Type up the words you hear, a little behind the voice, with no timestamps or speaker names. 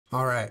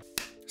All right,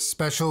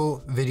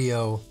 special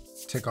video.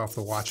 Take off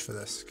the watch for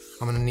this.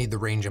 I'm gonna need the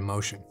range of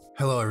motion.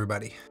 Hello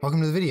everybody, welcome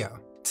to the video.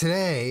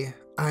 Today,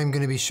 I'm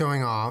gonna be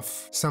showing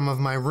off some of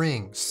my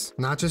rings.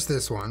 Not just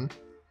this one,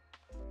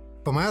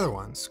 but my other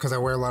ones, because I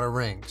wear a lot of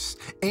rings,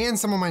 and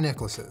some of my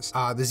necklaces.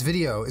 This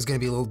video is gonna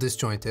be a little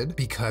disjointed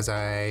because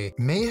I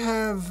may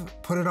have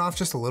put it off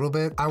just a little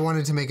bit. I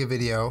wanted to make a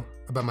video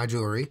about my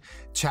jewelry.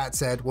 Chat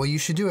said, well, you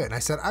should do it. And I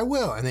said, I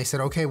will. And they said,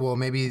 okay, well,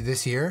 maybe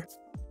this year.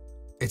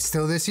 It's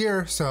still this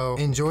year, so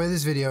enjoy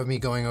this video of me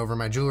going over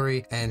my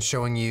jewelry and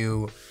showing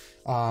you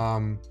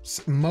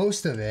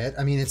most of it.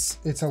 I mean,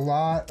 it's a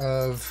lot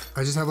of,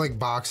 I just have like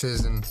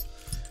boxes, and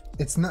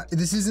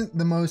this isn't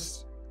the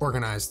most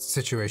organized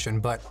situation,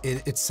 but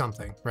it's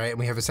something, right? And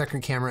we have a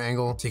second camera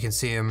angle, so you can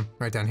see him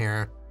right down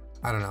here.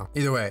 I don't know,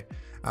 either way.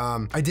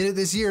 I did it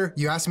this year.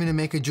 You asked me to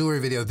make a jewelry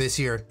video this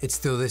year. It's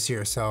still this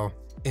year, so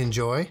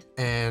enjoy,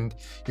 and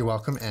you're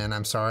welcome, and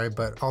I'm sorry,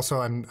 but also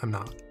I'm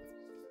not.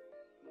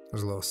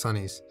 There's a little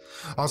sunnies.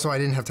 Also, I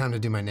didn't have time to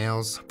do my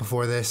nails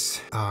before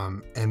this.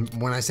 And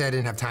when I say I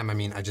didn't have time, I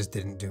mean, I just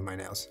didn't do my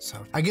nails.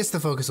 So I guess the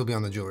focus will be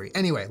on the jewelry.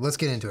 Anyway, let's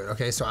get into it.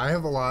 Okay, so I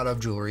have a lot of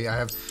jewelry. I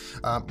have,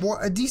 well,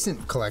 a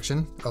decent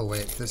collection. Oh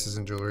wait, this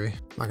isn't jewelry.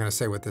 I'm not gonna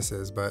say what this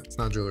is, but it's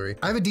not jewelry.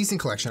 I have a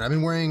decent collection. I've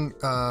been wearing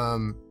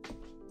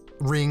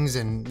rings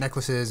and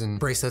necklaces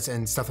and bracelets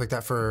and stuff like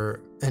that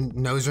and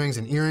nose rings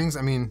and earrings.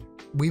 I mean,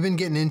 we've been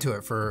getting into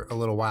it for a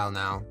little while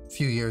now, a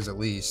few years at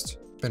least.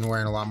 Been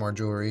wearing a lot more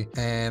jewelry,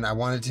 and I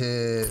wanted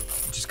to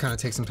just kind of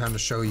take some time to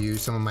show you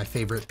some of my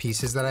favorite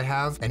pieces that I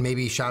have, and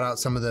maybe shout out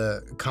some of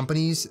the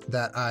companies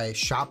that I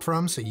shop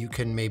from so you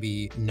can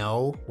maybe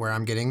know where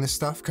I'm getting this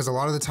stuff. Because a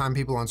lot of the time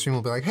people on stream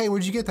will be like, hey,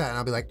 where'd you get that? And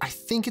I'll be like, I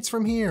think it's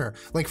from here.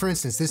 Like for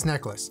instance, this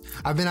necklace.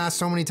 I've been asked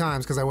so many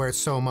times because I wear it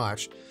so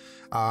much.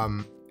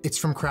 It's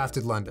from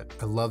Crafted London.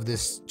 I love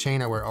this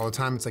chain. I wear it all the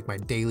time. It's like my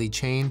daily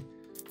chain,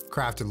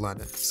 Crafted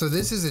London. So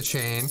this is a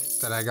chain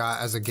that I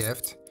got as a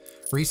gift.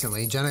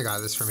 Recently, Jenna got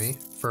this for me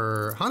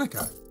for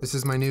Hanukkah. This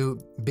is my new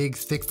big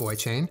thick boy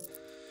chain.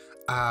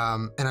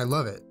 And I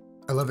love it.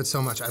 I love it so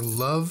much. I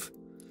love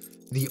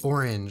the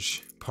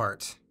orange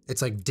part.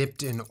 It's like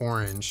dipped in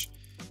orange,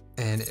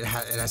 and it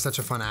has such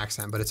a fun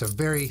accent, but it's a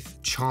very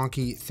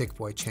chonky thick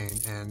boy chain,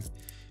 and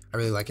I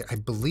really like it. I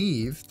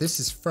believe this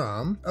is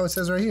from, oh, it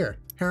says right here,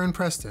 Heron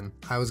Preston.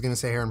 I was gonna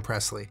say Heron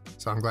Presley,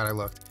 so I'm glad I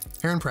looked.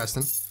 Heron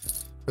Preston,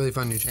 really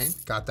fun new chain,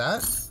 got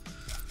that.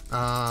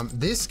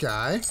 This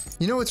guy,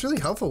 you know, it's really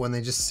helpful when they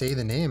just say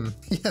the name.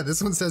 Yeah,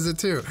 this one says it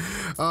too.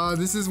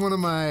 This is one of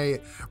my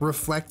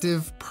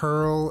reflective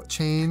pearl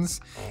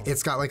chains.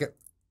 It's got like a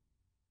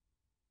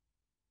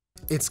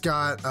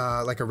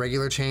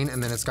regular chain,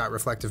 and then it's got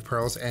reflective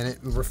pearls, and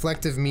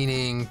reflective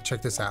meaning,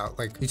 check this out.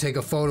 Like you take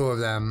a photo of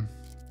them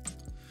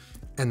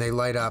and they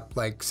light up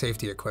like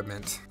safety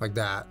equipment like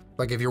that.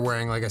 Like if you're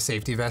wearing like a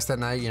safety vest at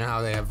night, you know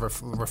how they have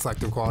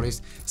reflective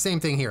qualities?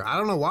 Same thing here. I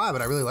don't know why,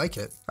 but I really like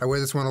it. I wear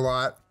this one a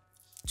lot.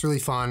 It's really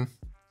fun,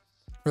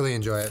 really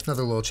enjoy it.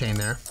 Another little chain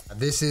there.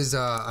 This is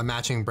a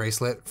matching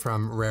bracelet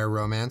from Rare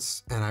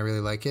Romance, and I really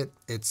like it.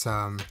 It's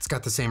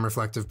got the same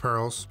reflective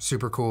pearls,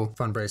 super cool,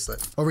 fun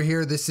bracelet. Over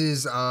here, this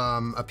is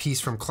a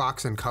piece from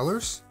Clocks and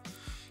Colors.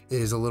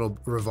 It is a little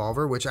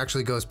revolver, which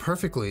actually goes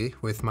perfectly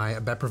with my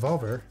Bep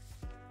Revolver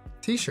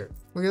t-shirt.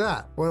 Look at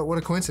that, what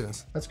a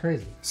coincidence. That's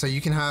crazy. So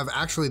you can have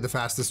actually the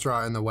fastest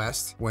draw in the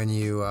West when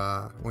you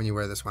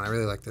wear this one. I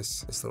really like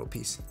this little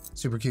piece,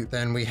 super cute.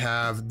 Then we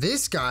have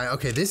this guy.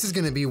 Okay, this is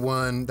gonna be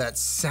one that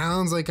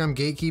sounds like I'm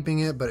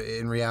gatekeeping it, but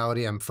in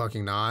reality, I'm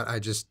fucking not. I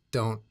just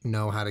don't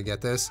know how to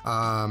get this.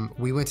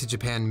 We went to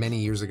Japan many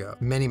years ago,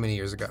 many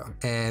years ago.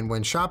 And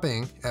when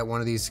shopping at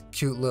one of these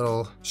cute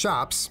little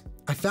shops,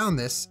 I found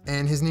this,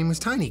 and his name was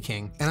Tiny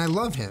King, and I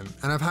love him,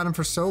 and I've had him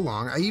for so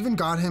long. I even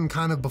got him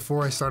kind of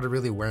before I started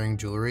really wearing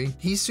jewelry.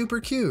 He's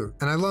super cute,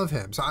 and I love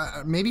him. So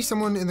maybe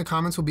someone in the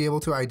comments will be able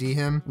to ID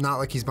him, not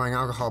like he's buying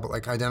alcohol, but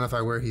like identify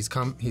where he's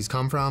come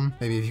from.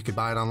 Maybe if you could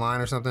buy it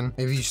online or something.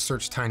 Maybe you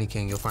search Tiny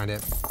King, you'll find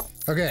it.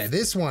 Okay,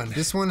 this one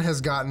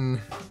has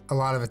gotten a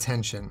lot of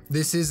attention.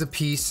 This is a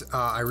piece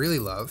I really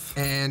love,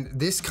 and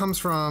this comes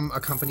from a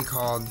company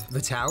called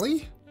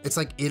Vitali. It's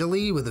like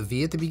Italy with a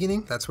V at the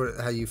beginning. That's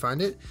how you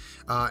find it.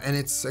 And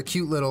it's a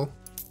cute little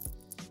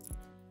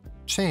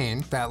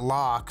chain that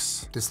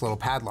locks this little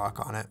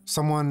padlock on it.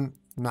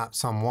 Not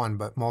someone,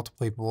 but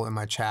multiple people in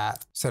my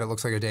chat said it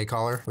looks like a day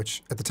collar,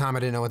 which at the time I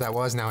didn't know what that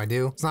was. Now I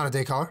do. It's not a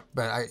day collar,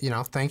 but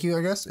thank you,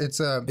 I guess. It's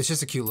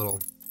just a cute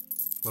little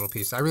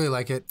piece. I really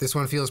like it. This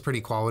one feels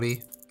pretty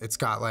quality. It's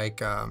got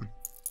like,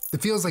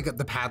 it feels like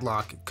the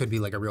padlock could be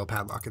like a real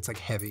padlock. It's like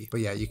heavy,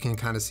 but yeah, you can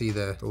kind of see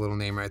the little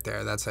name right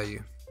there. That's how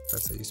you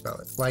spell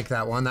it. Like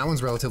that one. That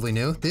one's relatively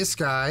new. This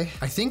guy,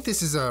 I think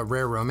this is a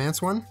Rare Romance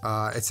one.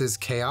 It says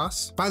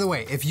Chaos. By the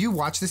way, if you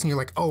watch this and you're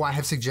like, oh, I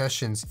have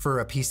suggestions for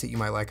a piece that you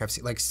might like,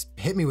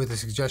 hit me with the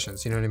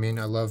suggestions. You know what I mean?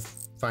 I love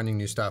finding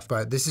new stuff,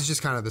 but this is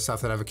just kind of the stuff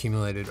that I've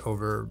accumulated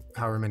over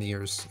however many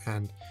years.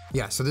 And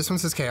yeah, so this one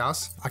says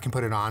Chaos. I can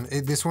put it on.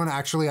 This one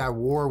actually I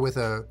wore with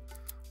a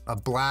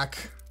black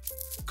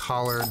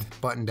collared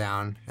button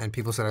down, and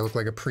people said I look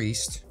like a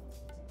priest.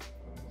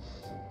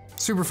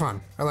 Super fun.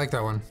 I like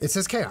that one. It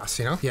says chaos,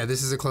 you know? Yeah,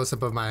 this is a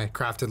close-up of my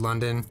Crafted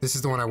London. This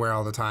is the one I wear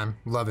all the time.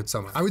 Love it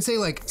so much. I would say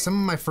like some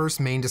of my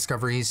first main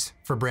discoveries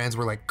for brands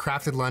were like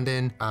Crafted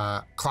London,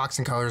 Clocks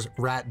and Colors,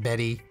 Rat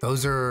Betty.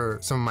 Those are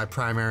some of my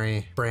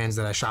primary brands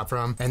that I shop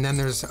from. And then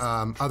there's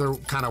other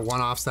kind of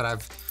one-offs that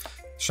I've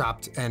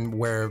shopped and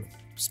wear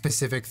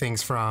specific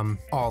things from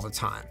all the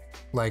time.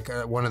 Like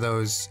one of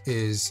those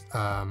is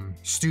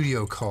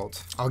Studio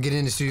Cult. I'll get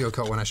into Studio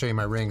Cult when I show you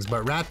my rings,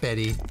 but Rat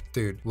Betty,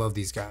 dude, love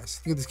these guys.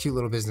 Look at this cute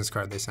little business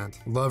card they sent.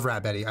 Love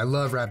Rat Betty, I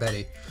love Rat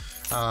Betty.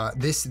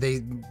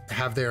 They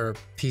have their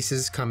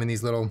pieces come in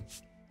these little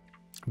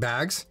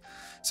bags.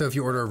 So if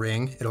you order a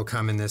ring, it'll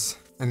come in this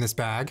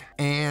bag.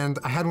 And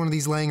I had one of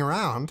these laying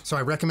around, so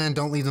I recommend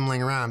don't leave them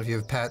laying around if you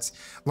have pets.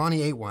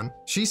 Lonnie ate one.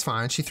 She's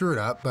fine, she threw it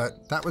up,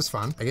 but that was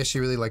fun. I guess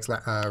she really likes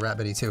Rat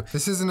Betty too.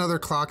 This is another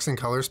Clocks and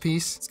Colors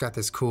piece. It's got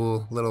this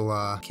cool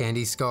little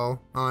candy skull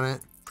on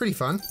it. Pretty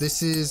fun.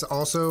 This is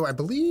also, I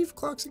believe,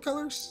 Clocks and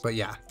Colors. But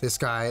yeah, this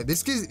guy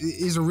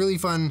is a really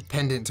fun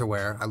pendant to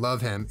wear. I love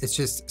him. It's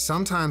just,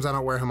 sometimes I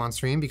don't wear him on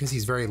stream because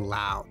he's very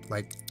loud.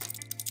 Like,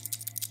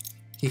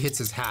 he hits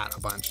his hat a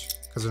bunch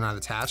because they're not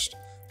attached.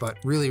 But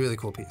really, really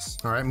cool piece.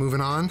 All right, moving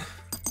on.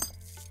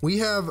 We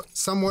have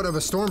somewhat of a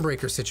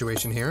Stormbreaker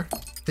situation here.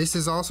 This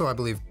is also, I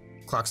believe,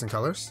 Clocks and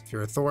Colors. If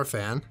you're a Thor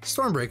fan,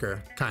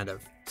 Stormbreaker, kind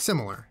of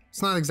similar.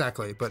 It's not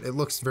exactly, but it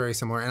looks very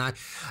similar. And I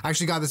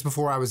actually got this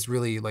before I was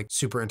really like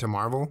super into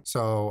Marvel.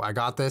 So I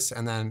got this,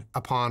 and then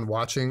upon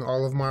watching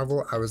all of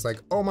Marvel, I was like,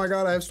 oh my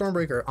God, I have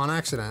Stormbreaker on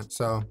accident.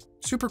 So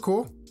super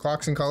cool,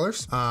 Clocks and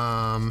Colors.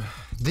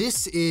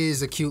 This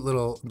is a cute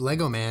little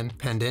Lego Man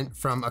pendant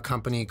from a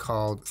company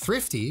called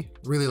Thrifty.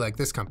 Really like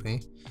this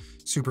company.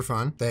 Super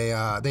fun.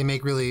 They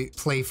make really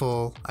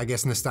playful, I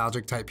guess,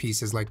 nostalgic type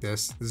pieces like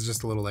this. This is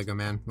just a little Lego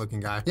Man looking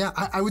guy. Yeah,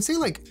 I would say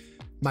like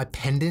my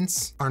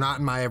pendants are not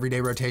in my everyday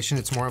rotation.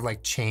 It's more of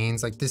like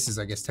chains. Like this is,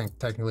 I guess,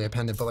 technically a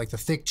pendant, but like the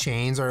thick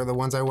chains are the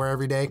ones I wear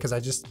every day because I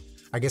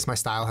guess my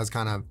style has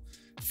kind of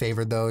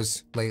favored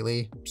those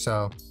lately.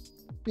 So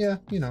yeah,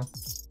 you know,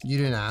 you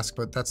didn't ask,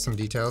 but that's some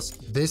details.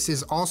 This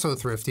is also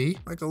Thrifty,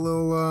 like a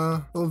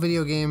little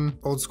video game,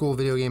 old school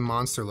video game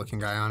monster looking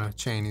guy on a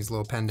chain. He's a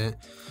little pendant.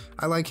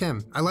 I like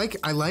him. I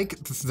like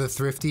the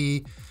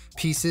Thrifty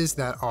pieces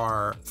that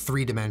are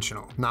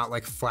three-dimensional, not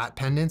like flat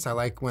pendants. I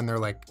like when they're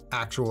like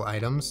actual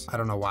items. I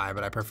don't know why,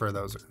 but I prefer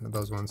those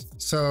ones.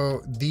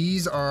 So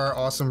these are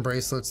awesome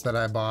bracelets that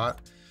I bought.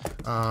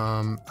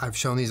 I've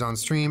shown these on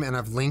stream and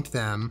I've linked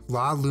them.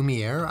 La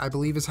Lumiere, I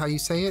believe is how you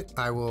say it.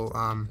 I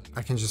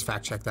can just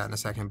fact check that in a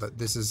second, but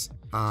this is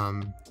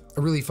a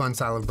really fun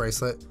style of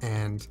bracelet.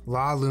 And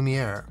La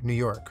Lumiere, New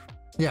York.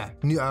 Yeah,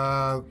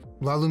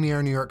 La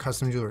Lumiere New York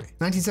Custom Jewelry.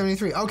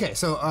 1973. Okay,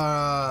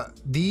 so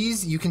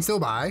these you can still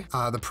buy.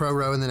 The Pro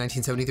Row in the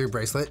 1973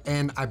 bracelet,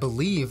 and I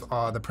believe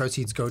the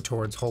proceeds go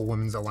towards Whole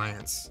Women's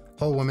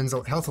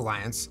Health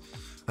Alliance,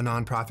 a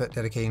nonprofit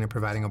dedicating to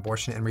providing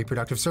abortion and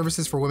reproductive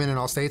services for women in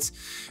all states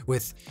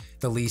with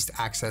the least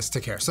access to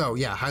care. So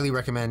yeah, highly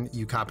recommend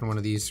you copping one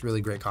of these.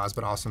 Really great cause,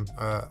 but awesome,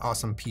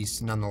 awesome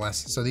piece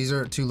nonetheless. So these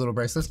are two little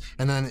bracelets,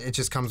 and then it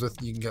just comes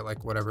with, you can get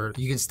like whatever,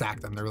 you can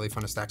stack them. They're really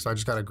fun to stack. So I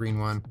just got a green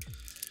one.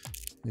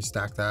 You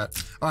stack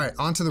that. All right,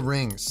 onto the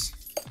rings,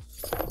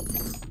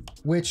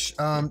 which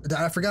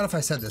I forgot if I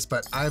said this,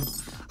 but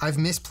I've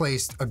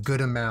misplaced a good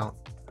amount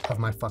of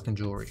my fucking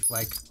jewelry.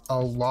 Like a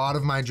lot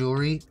of my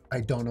jewelry,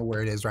 I don't know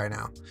where it is right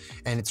now.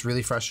 And it's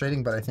really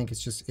frustrating, but I think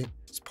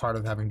it's part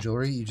of having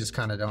jewelry. You just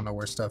kind of don't know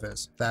where stuff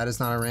is. That is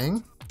not a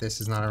ring.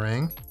 This is not a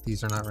ring.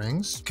 These are not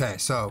rings. Okay,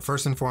 so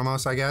first and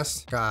foremost, I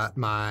guess, got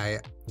my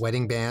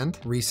wedding band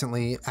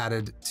recently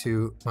added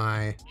to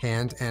my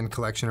hand and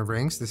collection of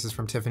rings. This is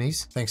from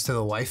Tiffany's, thanks to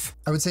the wife.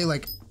 I would say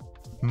like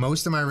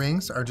most of my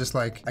rings are just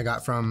like I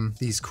got from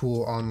these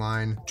cool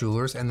online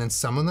jewelers, and then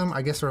some of them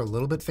I guess are a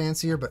little bit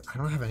fancier, but I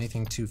don't have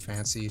anything too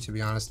fancy, to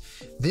be honest.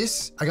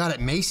 This I got at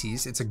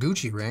Macy's. It's a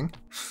Gucci ring.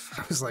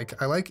 I was like,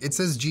 it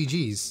says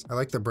GG's. I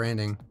like the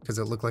branding because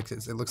it looks like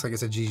it's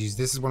a GG's.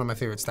 This is one of my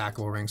favorite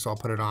stackable rings, so I'll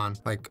put it on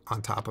like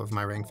on top of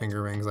my ring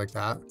finger rings like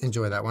that.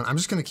 Enjoy that one. I'm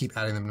just gonna keep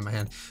adding them to my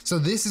hand. So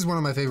this is one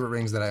of my favorite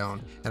rings that I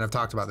own, and I've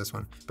talked about this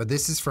one, but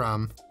this is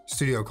from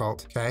Studio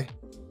Cult, okay?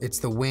 It's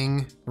the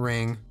wing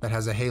ring that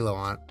has a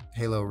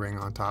halo ring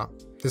on top.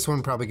 This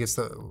one probably gets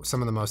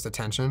some of the most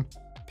attention.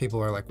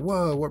 People are like,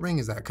 whoa, what ring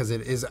is that? Because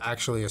it is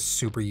actually a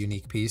super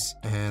unique piece,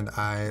 and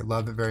I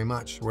love it very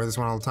much. I wear this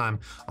one all the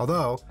time.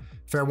 Although,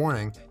 fair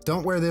warning,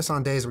 don't wear this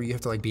on days where you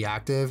have to like be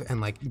active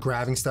and like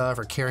grabbing stuff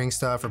or carrying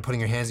stuff or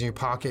putting your hands in your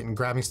pocket and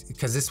grabbing,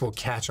 because this will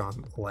catch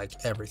on like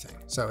everything.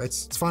 So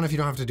it's fun if you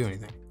don't have to do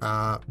anything.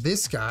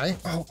 This guy,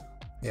 oh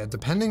yeah,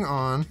 depending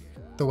on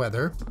the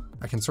weather,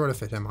 I can sort of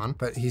fit him on,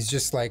 but he's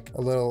just like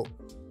a little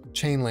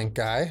chain link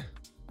guy.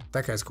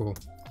 That guy's cool.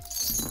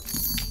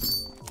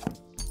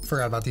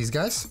 Forgot about these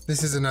guys.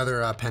 This is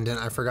another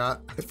pendant. I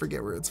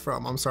forget where it's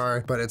from. I'm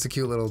sorry, but it's a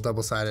cute little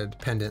double-sided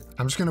pendant.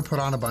 I'm just gonna put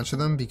on a bunch of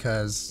them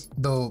because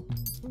they'll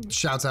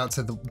shouts out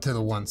to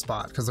the one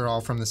spot because they're all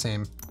from the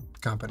same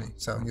company.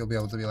 So you'll be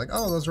able to be like,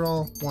 oh, those are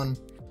all one,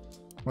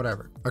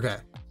 whatever. Okay.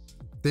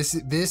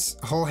 This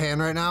whole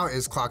hand right now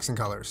is clocks and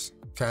colors.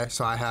 Okay,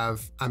 so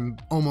I'm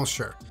almost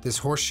sure. This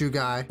horseshoe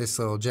guy, this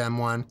little gem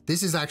one.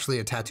 This is actually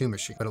a tattoo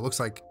machine, but it looks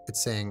like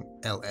it's saying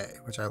LA,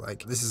 which I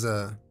like. This is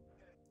a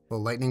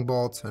little lightning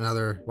bolt,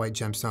 another white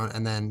gemstone,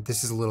 and then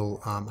this is a little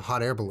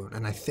hot air balloon.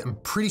 And I'm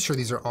pretty sure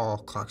these are all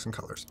clocks and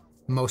colors.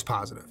 Most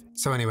positive.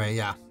 So anyway,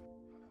 yeah,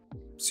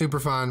 super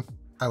fun.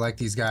 I like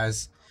these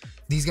guys.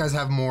 These guys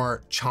have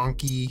more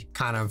chunky,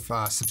 kind of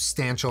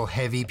substantial,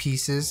 heavy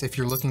pieces. If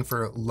you're looking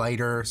for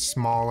lighter,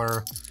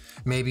 smaller,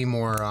 maybe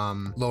more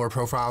lower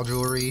profile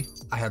jewelry,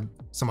 I have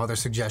some other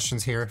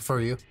suggestions here for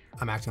you.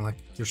 I'm acting like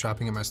you're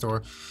shopping at my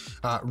store.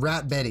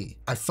 Rat Betty.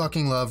 I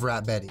fucking love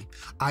Rat Betty.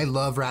 I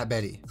love Rat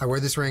Betty. I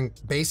wear this ring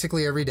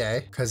basically every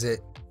day because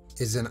it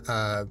is an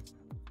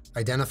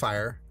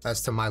identifier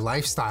as to my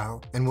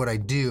lifestyle and what I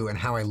do and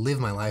how I live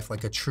my life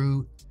like a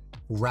true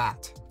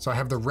rat. So I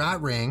have the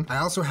rat ring. I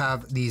also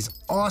have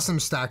these awesome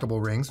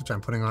stackable rings, which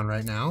I'm putting on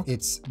right now.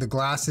 It's the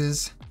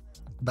glasses,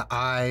 the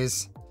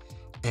eyes,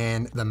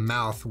 and the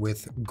mouth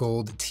with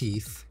gold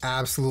teeth.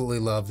 Absolutely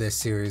love this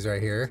series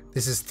right here.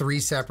 This is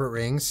 3 separate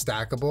rings,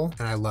 stackable,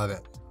 and I love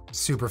it.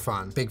 Super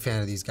fun. Big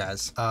fan of these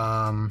guys.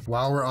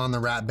 While we're on the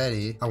Rat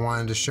Betty, I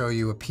wanted to show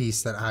you a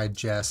piece that I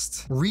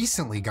just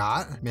recently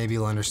got. Maybe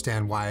you'll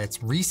understand why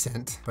it's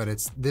recent, but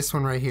it's this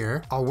one right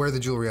here. I'll wear the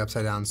jewelry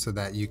upside down so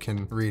that you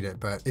can read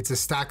it, but it's a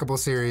stackable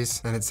series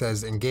and it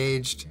says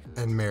engaged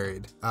and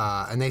married.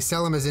 And they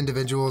sell them as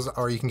individuals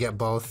or you can get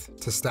both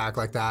to stack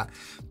like that.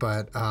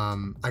 But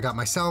I got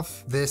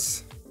myself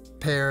this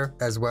pair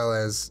as well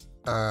as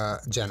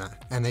Jenna,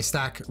 and they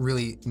stack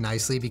really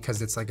nicely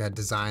because it's like a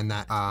design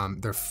that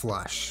they're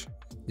flush.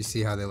 You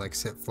see how they like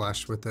sit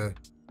flush with the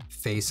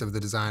face of the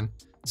design.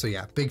 So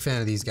yeah, big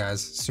fan of these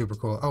guys, super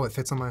cool. Oh, it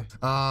fits on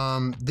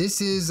my, this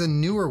is a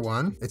newer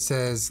one. It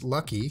says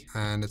Lucky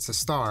and it's a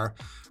star.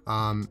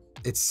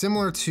 It's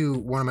similar to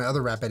one of my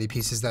other Rat Betty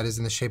pieces that is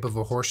in the shape of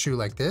a horseshoe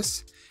like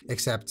this,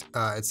 except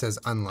it says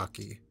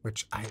Unlucky,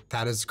 which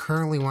that is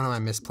currently one of my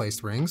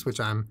misplaced rings, which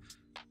I'm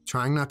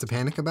trying not to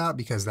panic about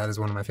because that is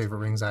one of my favorite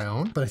rings I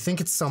own, but I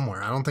think it's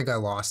somewhere. I don't think I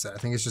lost it. I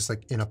think it's just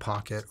like in a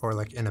pocket or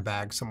like in a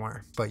bag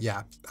somewhere. But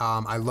yeah,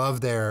 I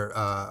love their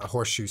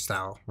horseshoe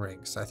style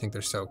rings. I think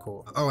they're so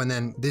cool. Oh, and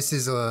then this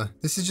is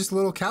just a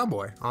little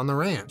cowboy on the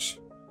ranch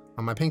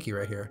on my pinky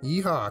right here.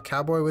 Yeehaw,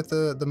 cowboy with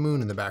the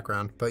moon in the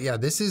background. But yeah,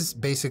 this is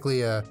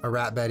basically a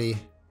Rat Betty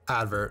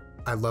advert.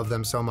 I love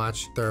them so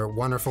much. They're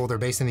wonderful. They're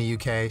based in the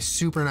UK.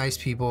 Super nice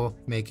people,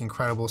 make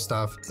incredible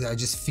stuff. I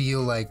just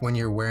feel like when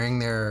you're wearing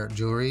their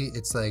jewelry,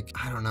 it's like,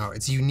 I don't know,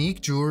 it's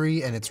unique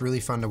jewelry and it's really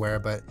fun to wear,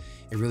 but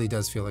it really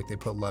does feel like they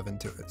put love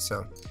into it.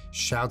 So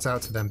shouts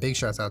out to them, big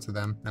shouts out to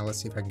them. Now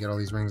let's see if I can get all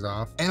these rings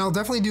off. And I'll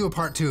definitely do a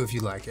part 2 if you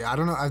like. I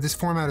don't know, this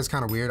format is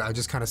kind of weird. I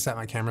just kind of set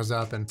my cameras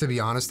up, and to be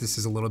honest, this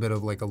is a little bit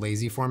of like a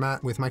lazy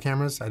format with my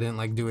cameras. I didn't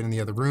like do it in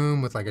the other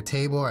room with like a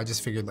table. I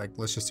just figured like,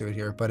 let's just do it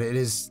here. But it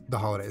is the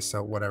holidays,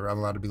 so whatever, I'm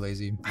allowed to be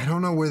lazy. I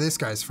don't know where this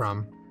guy's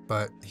from,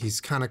 but he's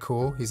kind of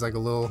cool. He's like a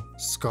little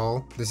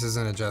skull. This is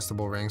an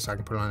adjustable ring, so I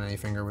can put it on any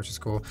finger, which is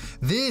cool.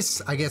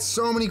 This, I get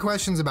so many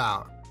questions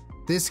about.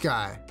 This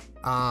guy.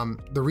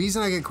 The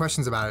reason I get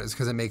questions about it is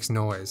because it makes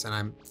noise, and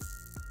I'm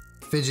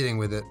fidgeting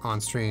with it on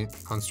stream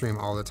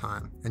all the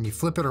time. And you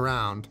flip it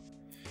around,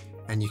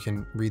 and you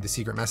can read the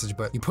secret message,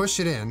 but you push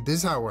it in. This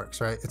is how it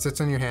works, right? It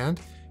sits on your hand,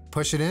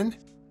 push it in,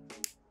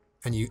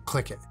 and you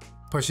click it.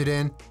 Push it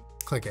in,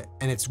 click it.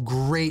 And it's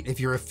great if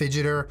you're a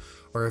fidgeter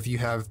or if you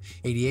have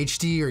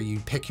ADHD or you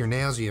pick your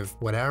nails, you have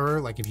whatever,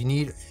 like if you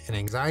need an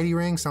anxiety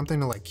ring, something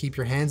to like keep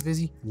your hands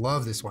busy,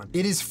 love this one.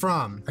 It is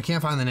from, I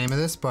can't find the name of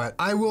this, but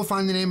I will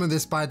find the name of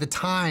this by the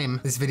time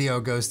this video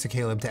goes to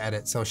Caleb to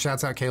edit. So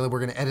shouts out Caleb, we're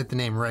gonna edit the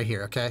name right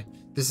here, okay?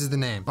 This is the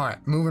name. All right,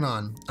 moving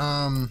on.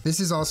 This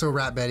is also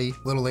Rat Betty,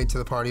 a little late to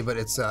the party, but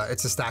it's a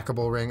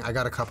stackable ring. I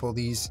got a couple of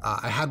these.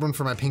 I had one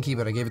for my pinky,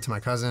 but I gave it to my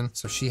cousin.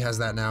 So she has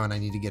that now and I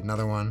need to get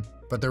another one.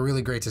 But they're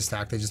really great to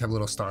stack. They just have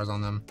little stars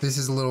on them. This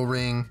is a little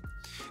ring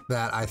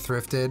that I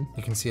thrifted.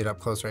 You can see it up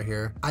close right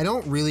here. I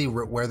don't really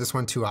wear this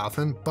one too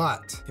often,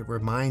 but it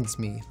reminds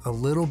me a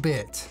little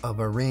bit of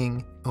a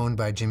ring owned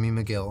by Jimmy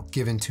McGill,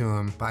 given to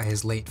him by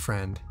his late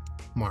friend,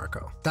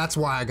 Marco. That's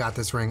why I got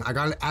this ring. I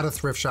got it at a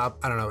thrift shop.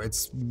 I don't know,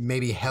 it's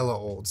maybe hella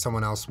old.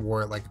 Someone else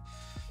wore it like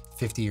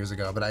 50 years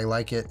ago, but I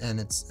like it and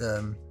it's,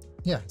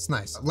 yeah, it's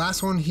nice.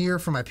 Last one here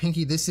for my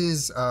pinky. This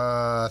is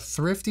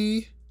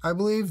Thrifty, I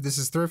believe. This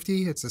is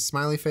Thrifty. It's a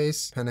smiley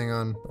face, depending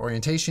on the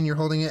orientation you're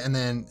holding it. And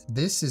then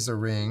this is a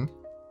ring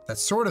that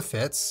sort of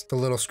fits, the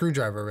little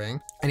screwdriver ring.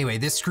 Anyway,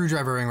 this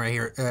screwdriver ring right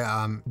here,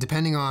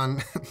 depending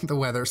on the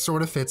weather,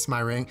 sort of fits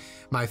my ring,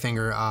 my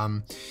finger.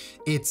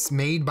 It's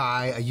made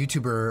by a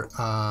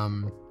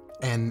YouTuber,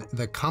 and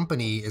the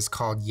company is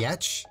called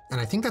Yetch, and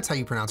I think that's how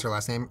you pronounce her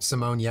last name,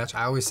 Simone Yetch.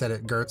 I always said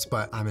it Gertz,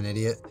 but I'm an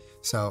idiot.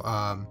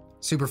 So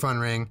super fun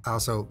ring. I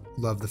also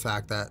love the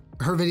fact that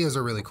her videos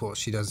are really cool.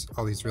 She does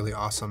all these really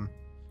awesome,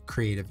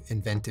 creative,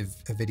 inventive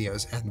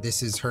videos, and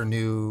this is her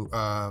new,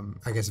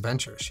 I guess,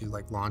 venture. She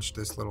like launched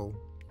this little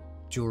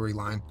jewelry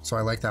line, so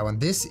I like that one.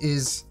 This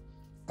is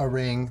a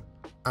ring.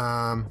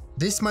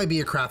 This might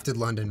be a crafted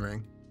London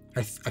ring.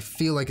 I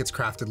feel like it's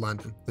Crafted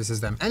London. This is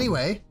them.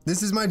 Anyway,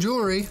 this is my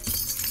jewelry.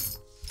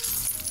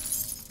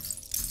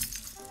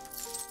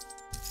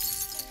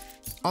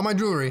 All my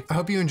jewelry. I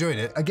hope you enjoyed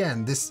it.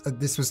 Again, this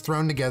was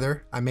thrown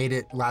together. I made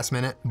it last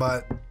minute,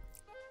 but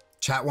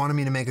chat wanted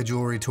me to make a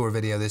jewelry tour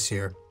video this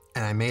year,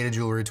 and I made a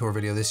jewelry tour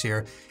video this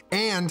year,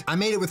 and I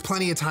made it with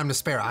plenty of time to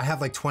spare. I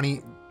have like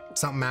 20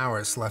 something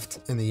hours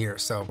left in the year.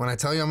 So when I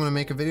tell you I'm gonna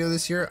make a video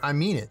this year, I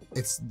mean it.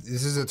 This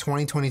is a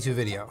 2022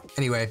 video.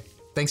 Anyway,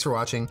 thanks for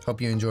watching.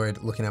 Hope you enjoyed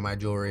looking at my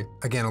jewelry.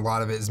 Again, a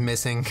lot of it is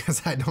missing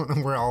because I don't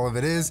know where all of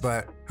it is,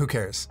 but who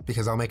cares?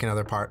 Because I'll make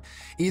another part.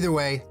 Either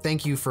way,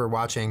 thank you for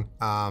watching.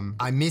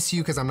 I miss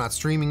you because I'm not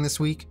streaming this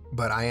week,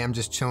 but I am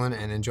just chilling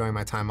and enjoying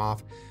my time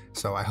off.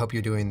 So I hope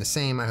you're doing the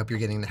same. I hope you're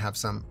getting to have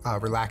some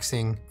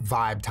relaxing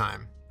vibe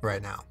time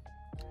right now.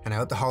 And I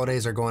hope the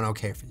holidays are going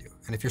okay for you.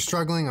 And if you're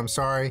struggling, I'm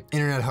sorry.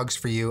 Internet hugs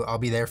for you. I'll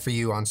be there for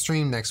you on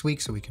stream next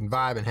week so we can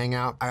vibe and hang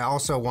out. I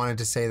also wanted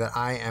to say that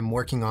I am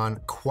working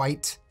on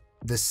quite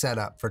the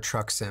setup for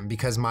Truck Sim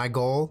because my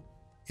goal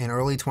in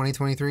early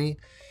 2023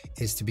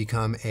 is to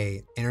become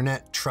a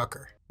internet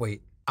trucker.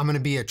 Wait, I'm gonna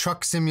be a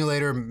truck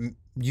simulator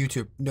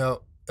YouTube.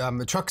 No, I'm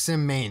a Truck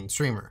Sim main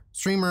streamer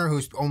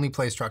who only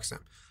plays Truck Sim.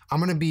 I'm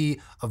gonna be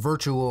a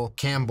virtual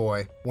cam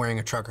boy wearing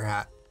a trucker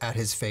hat at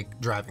his fake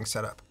driving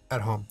setup at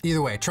home.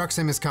 Either way, Truck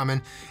Sim is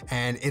coming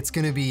and it's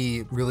gonna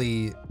be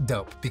really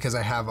dope because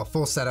I have a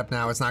full setup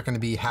now. It's not gonna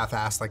be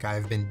half-assed like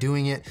I've been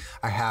doing it.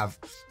 I have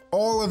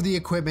all of the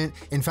equipment.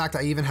 In fact,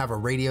 I even have a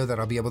radio that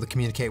I'll be able to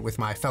communicate with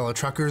my fellow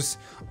truckers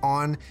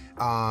on.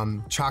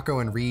 Chaco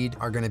and Reed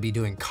are gonna be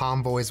doing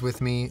convoys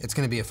with me. It's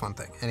gonna be a fun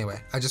thing.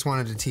 Anyway, I just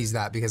wanted to tease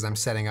that because I'm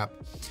setting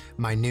up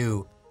my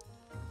new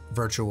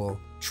virtual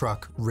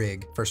truck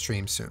rig for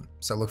stream soon.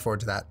 So look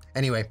forward to that.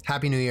 Anyway,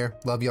 Happy New Year.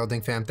 Love you all,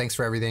 Dink fam. Thanks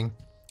for everything.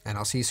 And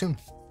I'll see you soon.